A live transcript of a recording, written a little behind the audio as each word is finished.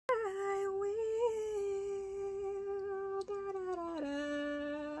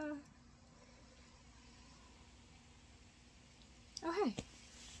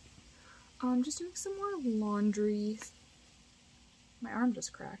I'm just doing some more laundry. My arm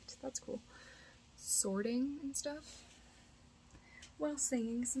just cracked. That's cool. Sorting and stuff. While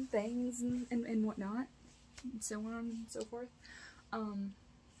singing some things and whatnot. And so on and so forth.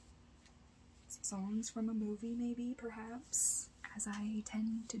 Songs from a movie, maybe, perhaps. As I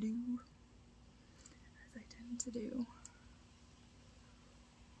tend to do. What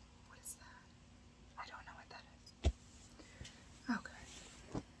is that? I don't know what that is. Okay.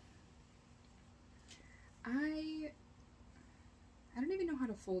 I don't even know how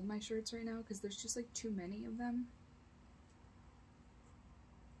to fold my shirts right now because there's just like too many of them.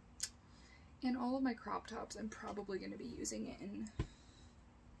 And all of my crop tops I'm probably going to be using in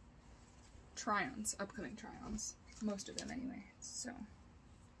try-ons, upcoming try-ons. Most of them anyway. So,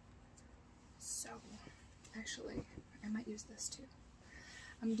 actually, I might use this too.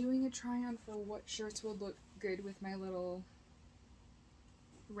 I'm doing a try-on for what shirts would look good with my little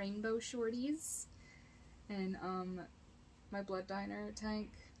rainbow shorties. And, my blood diner tank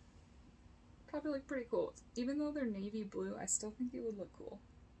probably look pretty cool. Even though they're navy blue, I still think they would look cool.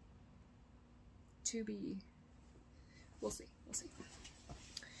 We'll see.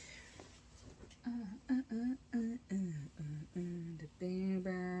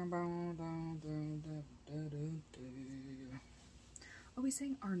 Oh, he's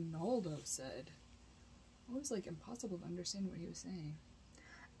saying Arnaldo said. It was like impossible to understand what he was saying.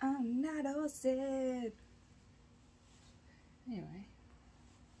 Arnaldo said. Anyway.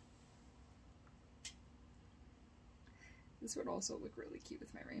 This would also look really cute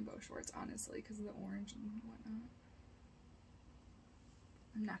with my rainbow shorts, honestly, because of the orange and whatnot.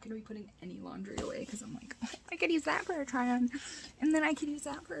 I'm not going to be putting any laundry away because I'm like, oh, I could use that for a try-on, and then I could use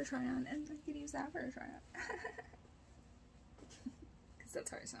that for a try-on, and I could use that for a try-on. Because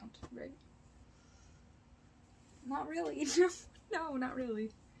that's how I sound, right? Not really. No, not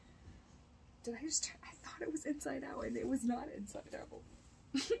really. I thought it was inside out, and it was not inside out.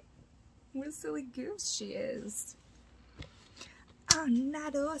 What a silly goose she is. I'm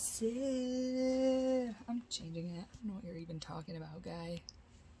changing it. I don't know what you're even talking about, guy.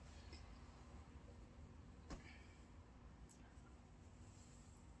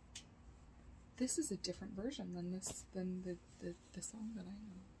 This is a different version than the song that I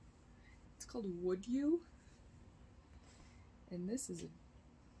know. It's called Would You? And this is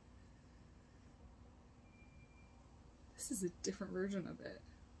a different version of it.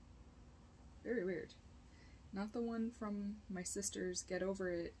 Very weird. Not the one from my sister's Get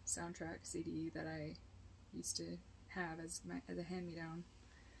Over It soundtrack CD that I used to have as a hand-me-down.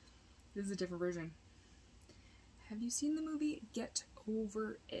 This is a different version. Have you seen the movie Get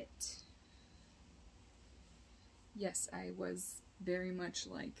Over It? Yes, I was very much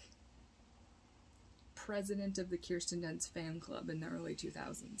like president of the Kirsten Dunst fan club in the early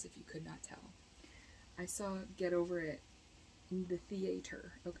 2000s, if you could not tell. I saw Get Over It in the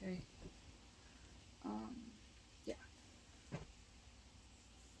theater, okay? Yeah.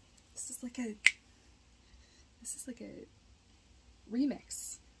 This is like a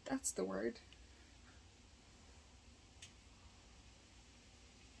remix. That's the word.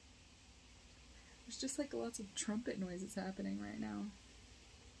 There's just like lots of trumpet noises happening right now.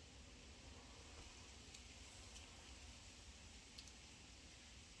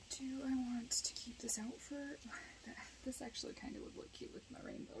 Do I want to keep this out for... This actually kind of would look cute with my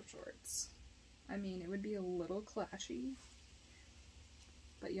rainbow shorts. I mean, it would be a little clashy.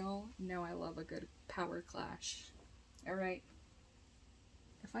 But y'all know I love a good power clash. Alright?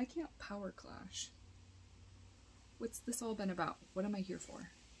 If I can't power clash, what's this all been about? What am I here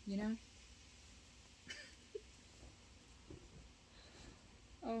for? You know?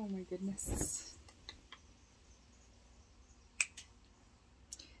 Oh my goodness.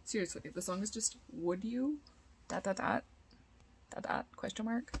 Seriously, the song is just Would You? ... question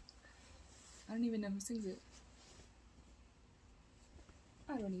mark. I don't even know who sings it.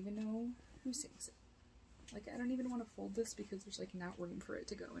 I don't even know who sings it. Like, I don't even want to fold this because there's like not room for it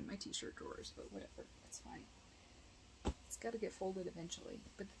to go in my t-shirt drawers, but whatever, it's fine. It's gotta get folded eventually.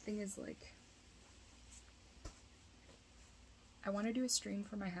 But the thing is, like, I want to do a stream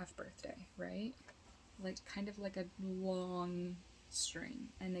for my half birthday, right? Like, kind of like a long stream,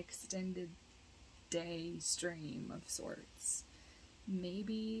 an extended day stream of sorts.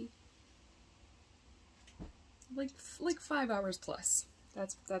 Maybe like 5 hours plus.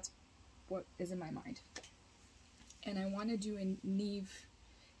 That's what is in my mind. And I want to do a Neve.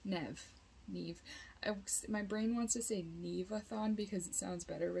 My brain wants to say Neve-a-thon because it sounds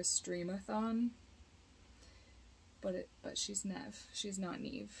better with stream-a-thon. But she's Nev. She's not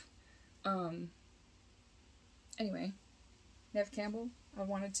Neve. Anyway, Nev Campbell. I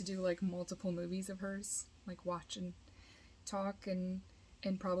wanted to do like multiple movies of hers, like watch and talk and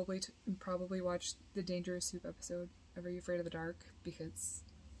probably watch the Dangerous Soup episode of Are You Afraid of the Dark, because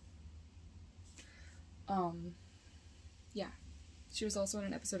yeah, she was also in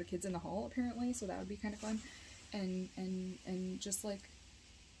an episode of Kids in the Hall apparently, so that would be kind of fun. And just like,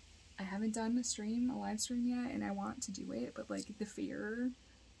 I haven't done a live stream yet, and I want to do it, but like the fear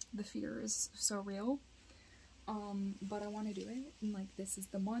is so real. But I want to do it, and like this is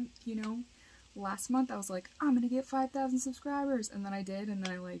the month, you know. Last month I was like, I'm gonna get 5,000 subscribers, and then I did, and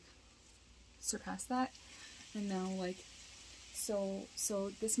then I like surpassed that, and now like, so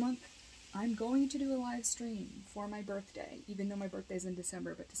this month I'm going to do a live stream for my birthday, even though my birthday's in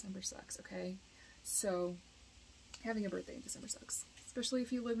December, but December sucks, okay? So having a birthday in December sucks, especially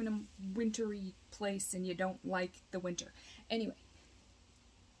if you live in a wintry place and you don't like the winter. Anyway,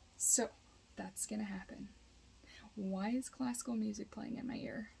 so that's gonna happen. Why is classical music playing in my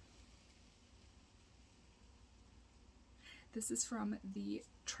ear? This is from the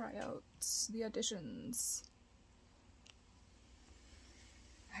tryouts, the auditions.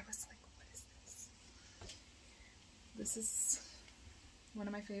 I was like, what is this? This is one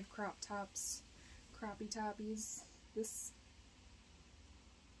of my fave crop tops, crappy toppies. This,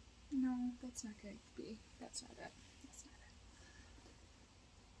 no, that's not going to be, that's not it. That's not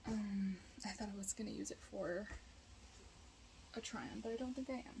it. I thought I was going to use it for a try-on, but I don't think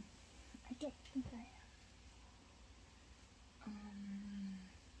I am. I don't think I am.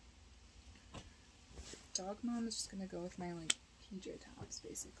 Dog Mom is just gonna go with my like PJ tops,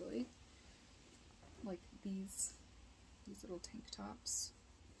 basically. Like these little tank tops.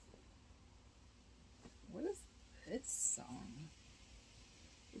 What is this song?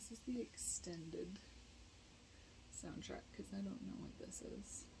 This is the extended soundtrack, because I don't know what this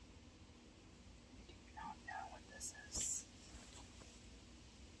is. I do not know what this is.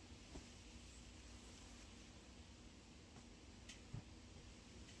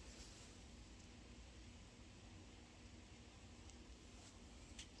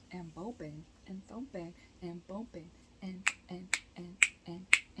 And bumping and thumping and bumping and.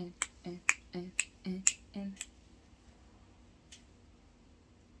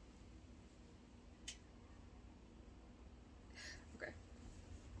 Okay.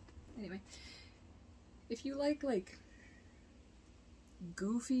 Anyway, if you like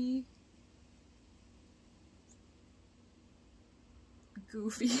goofy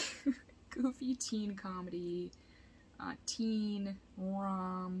teen comedy, teen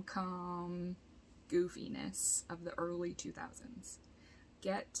rom-com goofiness of the early 2000s,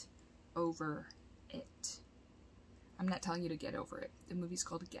 get over it. I'm not telling you to get over it. The movie's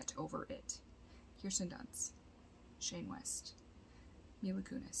called Get Over It. Kirsten Dunst, Shane West, Mila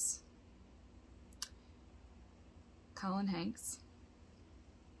Kunis, Colin Hanks,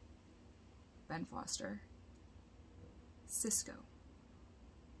 Ben Foster, Cisco.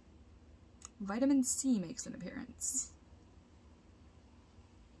 Vitamin C makes an appearance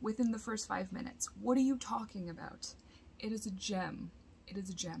within the first 5 minutes. What are you talking about? It is a gem. It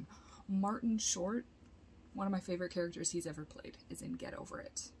is a gem. Martin Short, one of my favorite characters he's ever played, is in Get Over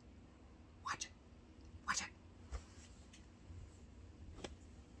It. Watch it. Watch it.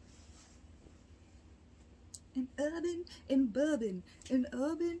 And oven and bubbin, and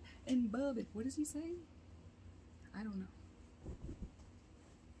oven and bubbin. What is he saying? I don't know.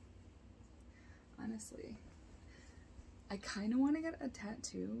 Honestly, I kind of want to get a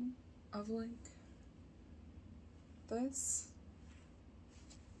tattoo of like this.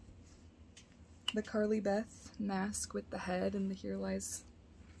 The Carly Beth mask with the head and the Here Lies.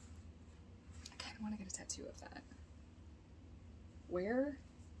 I kind of want to get a tattoo of that. Where?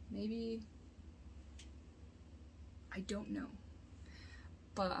 Maybe. I don't know.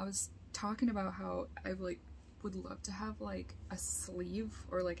 But I was talking about how I like would love to have like a sleeve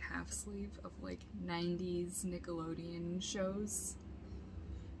or like half sleeve of like 90s Nickelodeon shows,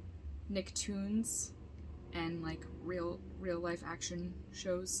 Nicktoons, and like real life action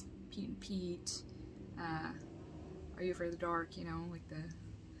shows. Pete and Pete, Are You Afraid of the Dark, you know, like the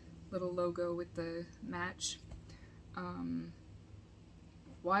little logo with the match.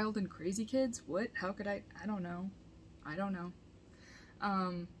 Wild and Crazy Kids? What? How could I don't know. I don't know.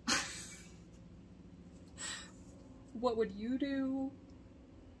 What would you do?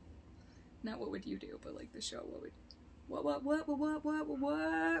 Not what would you do, but like the show, what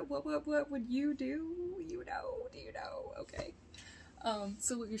would you do? You know, do you know? Okay.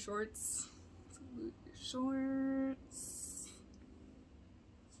 Salute Your Shorts. Salute Your Shorts.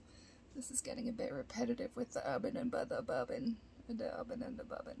 This is getting a bit repetitive with the ubbin and the bubbin. The ubbin and the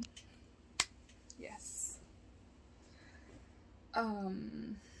bubbin. Yes.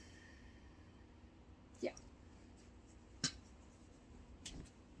 Yeah.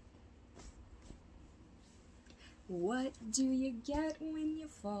 What do you get when you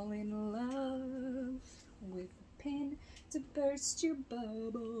fall in love? With a pin to burst your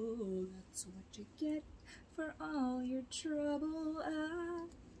bubble. That's what you get for all your trouble. I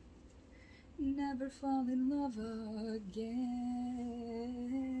never fall in love again.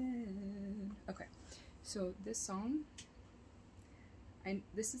 Okay, so this song,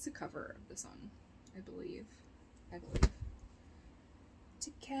 this is a cover of the song, I believe.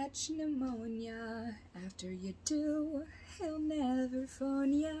 To catch pneumonia after you do, he'll never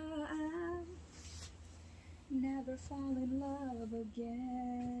phone ya. Never fall in love again.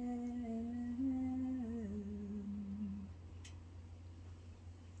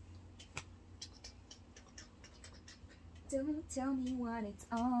 Don't tell me what it's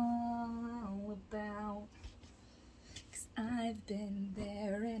all about, 'cause I've been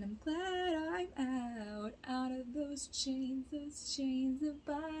there and I'm glad I'm out of those chains that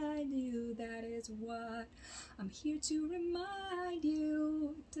bind you. That is what I'm here to remind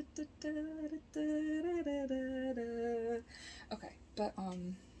you. Da, da, da, da, da, da, da, da. Okay, but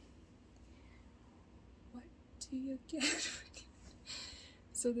what do you get?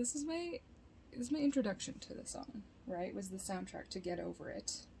 So this is my introduction to the song, right? Was the soundtrack to Get Over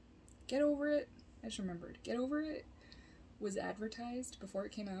It. Get Over It, I just remembered. Get Over It was advertised before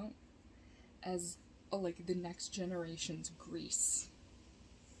it came out as like the next generation's Grease.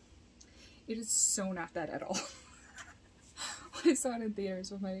 It is so not that at all. When I saw it in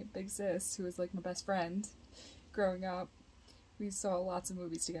theaters with my big sis, who was like my best friend growing up, we saw lots of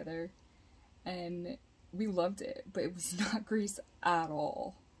movies together and we loved it, but it was not Grease at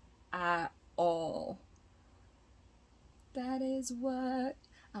all. At all. That is what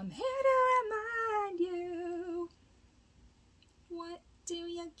I'm here to remind you. What do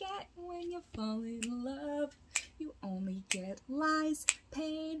you get when you fall in love? You only get lies,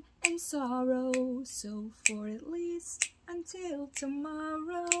 pain, and sorrow. So for at least until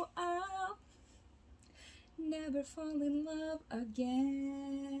tomorrow, I'll never fall in love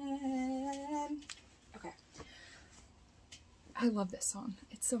again. Okay. I love this song.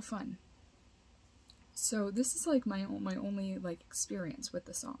 It's so fun. So this is like my only like experience with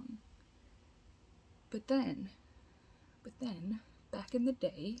the song. But then, back in the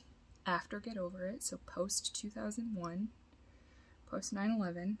day, after Get Over It, so post 2001, post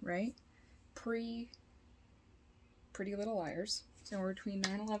 9/11, right? Pre Pretty Little Liars. So we're between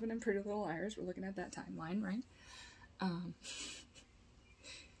 9/11 and Pretty Little Liars. We're looking at that timeline, right?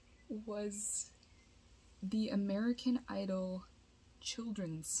 Was the American Idol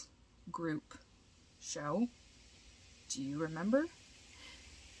children's group show. Do you remember?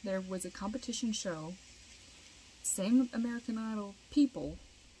 There was a competition show, same American Idol people,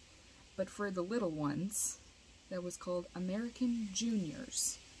 but for the little ones, that was called American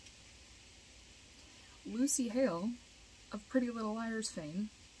Juniors. Lucy Hale, of Pretty Little Liars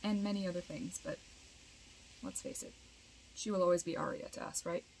fame, and many other things, but let's face it, she will always be Aria to us,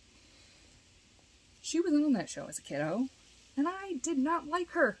 right? She was on that show as a kiddo, and I did not like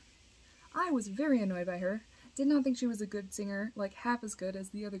her. I was very annoyed by her. Did not think she was a good singer, like half as good as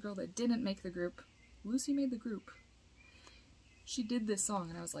the other girl that didn't make the group. Lucy made the group. She did this song,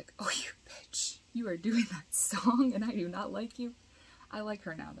 and I was like, oh, you bitch. You are doing that song, and I do not like you. I like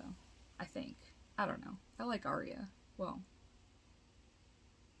her now, though. I think. I don't know. I like Aria. Well,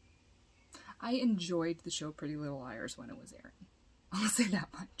 I enjoyed the show Pretty Little Liars when it was airing. I'll say that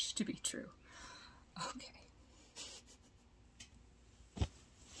much to be true. Okay.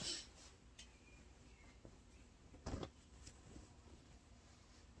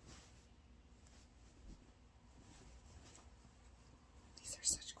 These are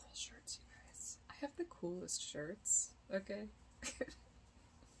such cool shirts, you guys. I have the coolest shirts, okay?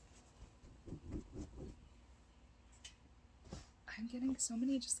 I'm getting so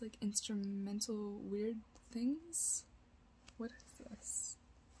many just like instrumental weird things. What is this?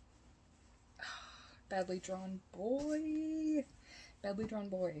 Badly Drawn Boy. Badly Drawn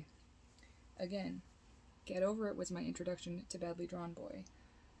Boy. Again, Get Over It was my introduction to Badly Drawn Boy.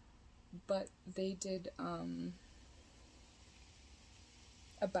 But they did,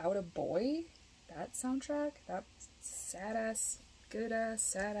 About a Boy? That soundtrack? That sad-ass, good-ass,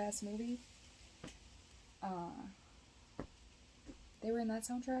 sad-ass movie? They were in that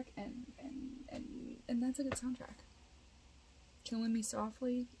soundtrack, and that's a good soundtrack. Killing Me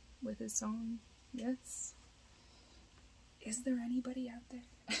Softly with his song, yes. Is there anybody out there?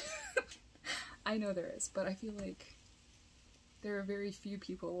 I know there is, but I feel like there are very few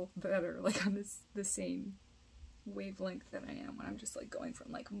people that are like on the same wavelength that I am when I'm just like going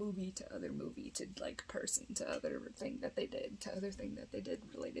from like movie to other movie to like person to other thing that they did to other thing that they did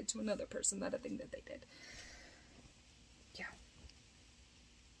related to another person that a thing that they did. Yeah.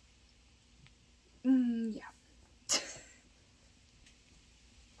 Yeah.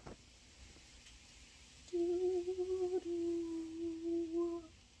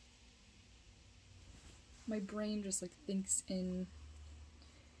 My brain just like thinks in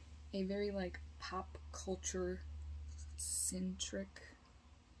a very like pop culture centric,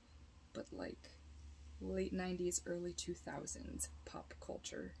 but like late 90s, early 2000s pop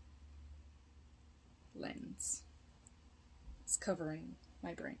culture lens. It's covering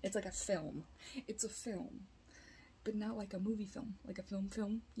my brain. It's like a film. It's a film, but not like a movie film, like a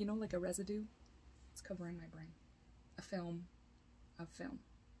film, you know, like a residue. It's covering my brain. A film of film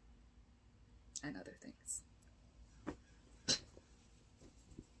and other things.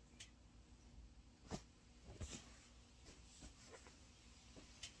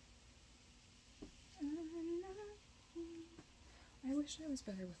 I wish I was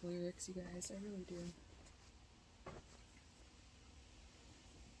better with lyrics, you guys. I really do.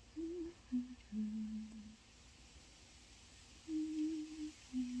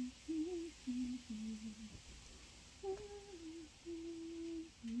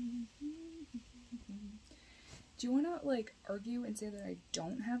 Do you want to, like, argue and say that I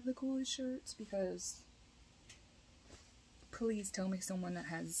don't have the coolest shirts? Because please tell me someone that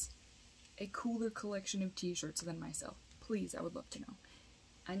has a cooler collection of t-shirts than myself. Please, I would love to know.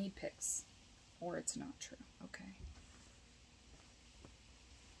 I need pics, or it's not true, okay?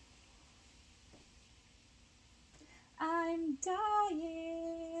 I'm dying.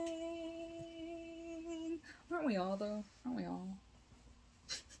 Aren't we all, though? Aren't we all?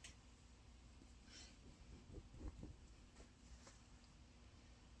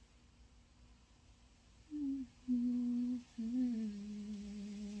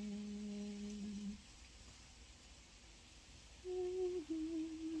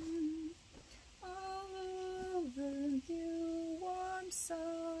 All over you, warm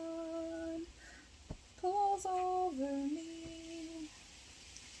sun pulls over me.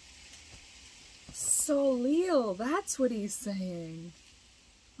 Solil, that's what he's saying.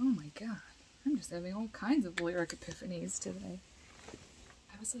 Oh my god, I'm just having all kinds of lyric epiphanies today.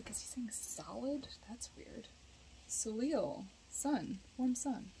 I was like, is he saying solid? That's weird. Solil, sun, warm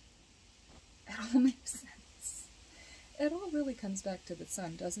sun. It all makes sense. It all really comes back to the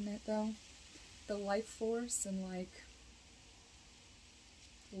sun, doesn't it, though? The life force and, like,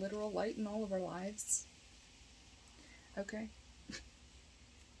 literal light in all of our lives. Okay.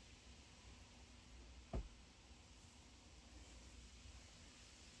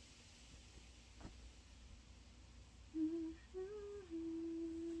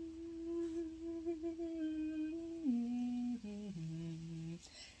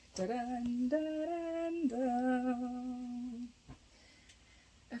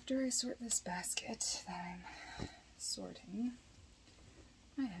 After I sort this basket that I'm sorting,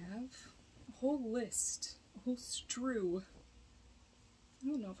 I have a whole list, a whole strew. I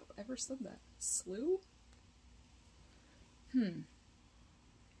don't know if I've ever said that. Slew? Gonna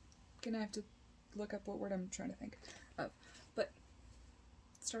have to look up what word I'm trying to think of. But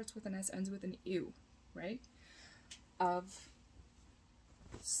it starts with an S, ends with an U, right? Of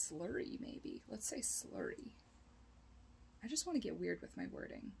slurry, maybe. Let's say slurry. I just want to get weird with my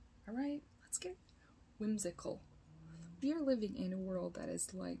wording, alright? Let's get whimsical. We are living in a world that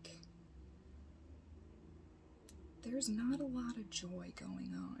is like, there's not a lot of joy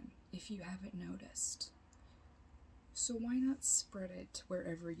going on, if you haven't noticed. So why not spread it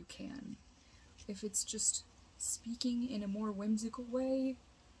wherever you can? If it's just speaking in a more whimsical way,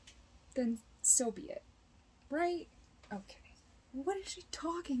 then so be it. Right? Okay. What is she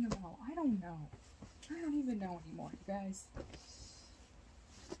talking about? I don't know. I don't even know anymore, you guys.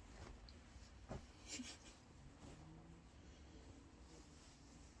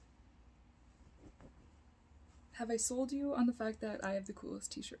 Have I sold you on the fact that I have the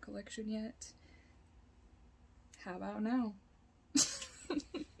coolest t-shirt collection yet? How about now?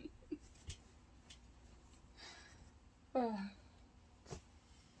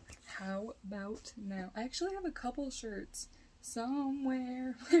 How about now? I actually have a couple shirts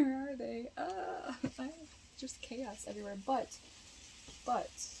somewhere. Where are they? I have just chaos everywhere. But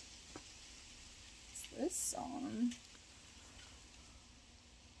it's this song.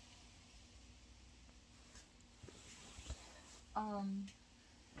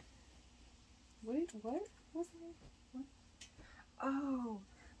 What was it? What? Oh,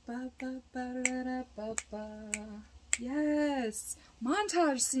 ba ba ba da da ba ba. Yes,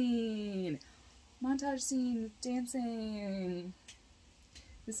 montage scene. Montage scene, dancing.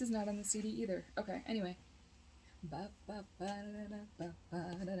 This is not on the CD either. Okay, anyway.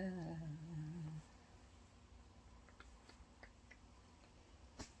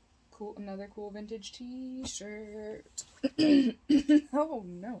 Cool, another cool vintage t-shirt. Oh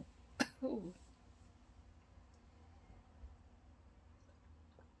no. Oh.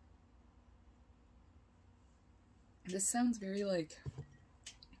 This sounds very like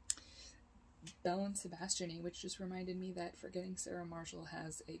Belle and Sebastian-y, which just reminded me that Forgetting Sarah Marshall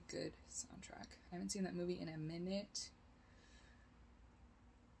has a good soundtrack. I haven't seen that movie in a minute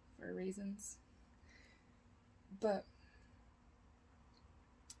for reasons. But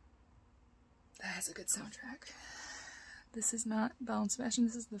that has a good soundtrack. This is not Belle and Sebastian,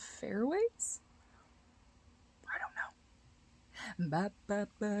 this is The Fairways? I don't know.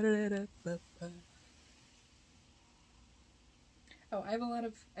 Oh, I have a lot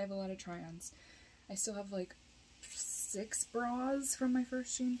of try-ons. I still have like 6 bras from my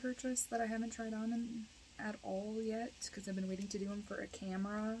first Shein purchase that I haven't tried on at all yet because I've been waiting to do them for a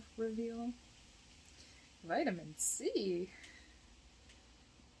camera reveal. Vitamin C.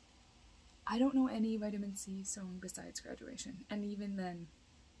 I don't know any Vitamin C song besides Graduation, and even then,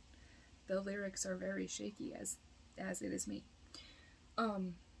 the lyrics are very shaky as it is me. But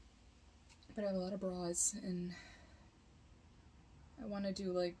I have a lot of bras, and I want to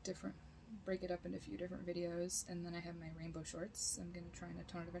do like break it up into a few different videos, and then I have my rainbow shorts. I'm going to try on a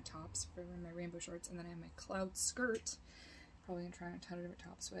ton of different tops for my rainbow shorts, and then I have my cloud skirt, probably going to try on a ton of different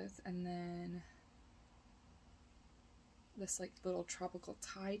tops with, and then this like little tropical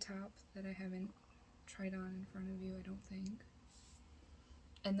tie top that I haven't tried on in front of you, I don't think.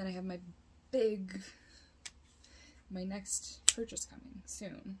 And then I have my next purchase coming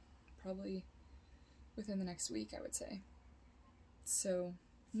soon, probably within the next week, I would say. So,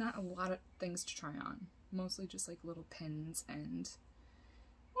 not a lot of things to try on. Mostly just like little pins and,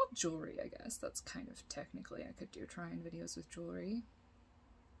 well, jewelry, I guess. That's kind of technically I could do try-on videos with jewelry.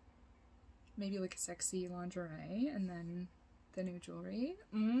 Maybe like a sexy lingerie and then the new jewelry.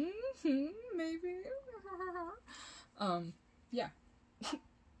 Maybe. Yeah.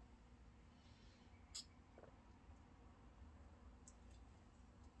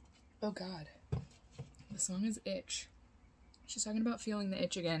 Oh god. The song is Itch. She's talking about feeling the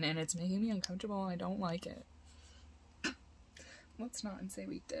itch again, and it's making me uncomfortable, and I don't like it. Let's not and say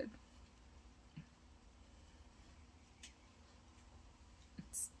we did.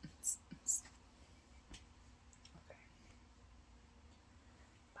 Okay.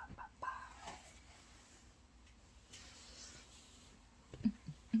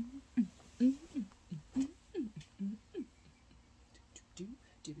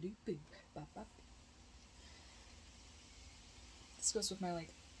 This goes with my, like,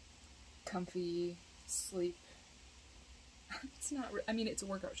 comfy sleep. It's not, I mean, it's a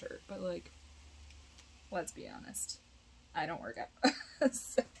workout shirt, but, like, let's be honest. I don't work out.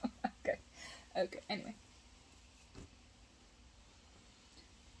 So, okay, anyway.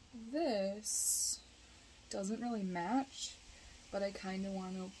 This doesn't really match, but I kind of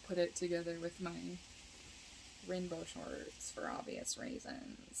want to put it together with my rainbow shorts for obvious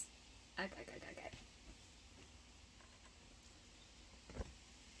reasons. Okay.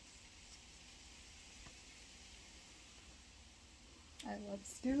 I love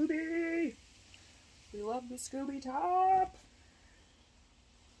Scooby! We love the Scooby top!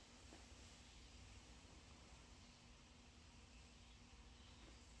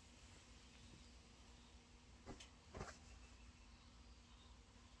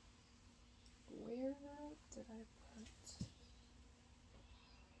 Where did I put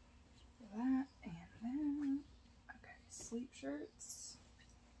that and that? Okay, sleep shirts,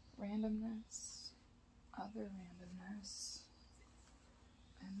 randomness, other randomness,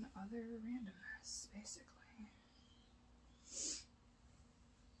 and other randomness, basically.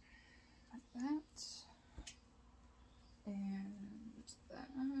 Like that, and that.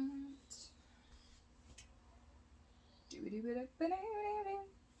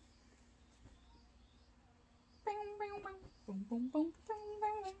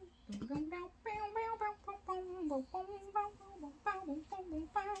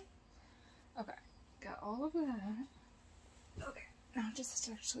 Okay, got all of that. Okay, now it just has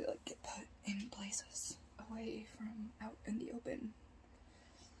to actually like get put in places away from out in the open.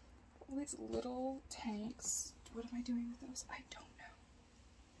 All these little tanks. What am I doing with those? I don't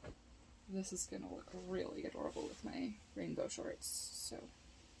know. This is gonna look really adorable with my rainbow shorts, so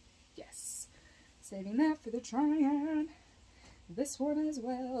yes. Saving that for the try-on. This one as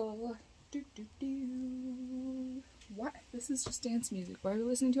well. What? This is just dance music. Why are we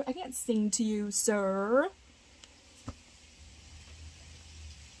listening to it? I can't sing to you, sir.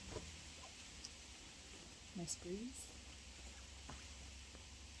 Nice breeze.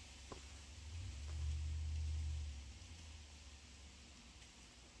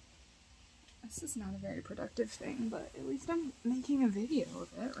 This is not a very productive thing, but at least I'm making a video of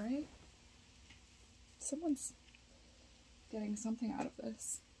it, right? Someone's getting something out of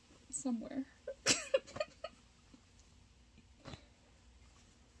this somewhere.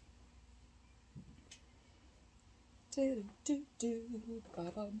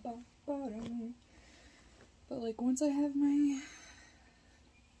 But like once I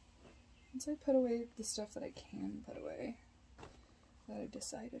put away the stuff that I can put away, that I've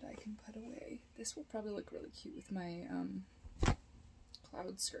decided I can put away, this will probably look really cute with my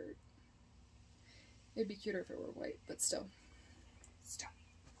cloud skirt. It'd be cuter if it were white, but still.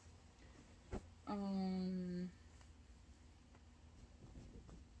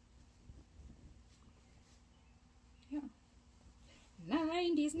 Yeah.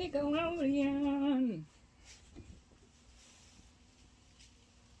 90s Nickelodeon.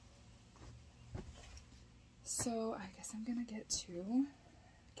 So I guess I'm gonna get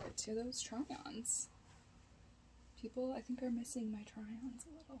to those try-ons. People, I think, are missing my try-ons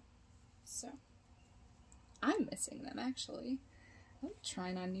a little. So I'm missing them, actually. I'm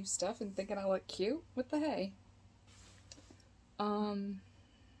trying on new stuff and thinking I look cute. What the hey?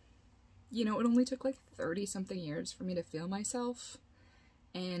 You know, it only took like 30-something years for me to feel myself,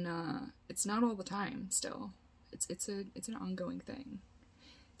 and it's not all the time. Still, it's an ongoing thing.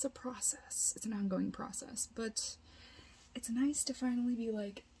 It's a process. It's an ongoing process, but it's nice to finally be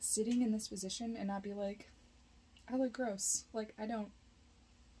like sitting in this position and not be like, I look gross. Like, I don't.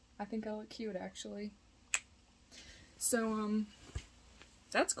 I think I look cute, actually. So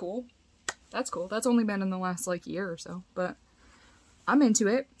that's cool. That's cool. That's only been in the last like year or so, but I'm into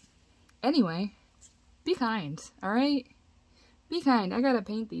it. Anyway, be kind, alright? Be kind. I gotta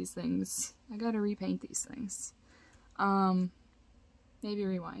paint these things. I gotta repaint these things. Maybe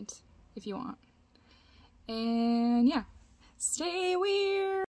rewind, if you want. And yeah, stay weird!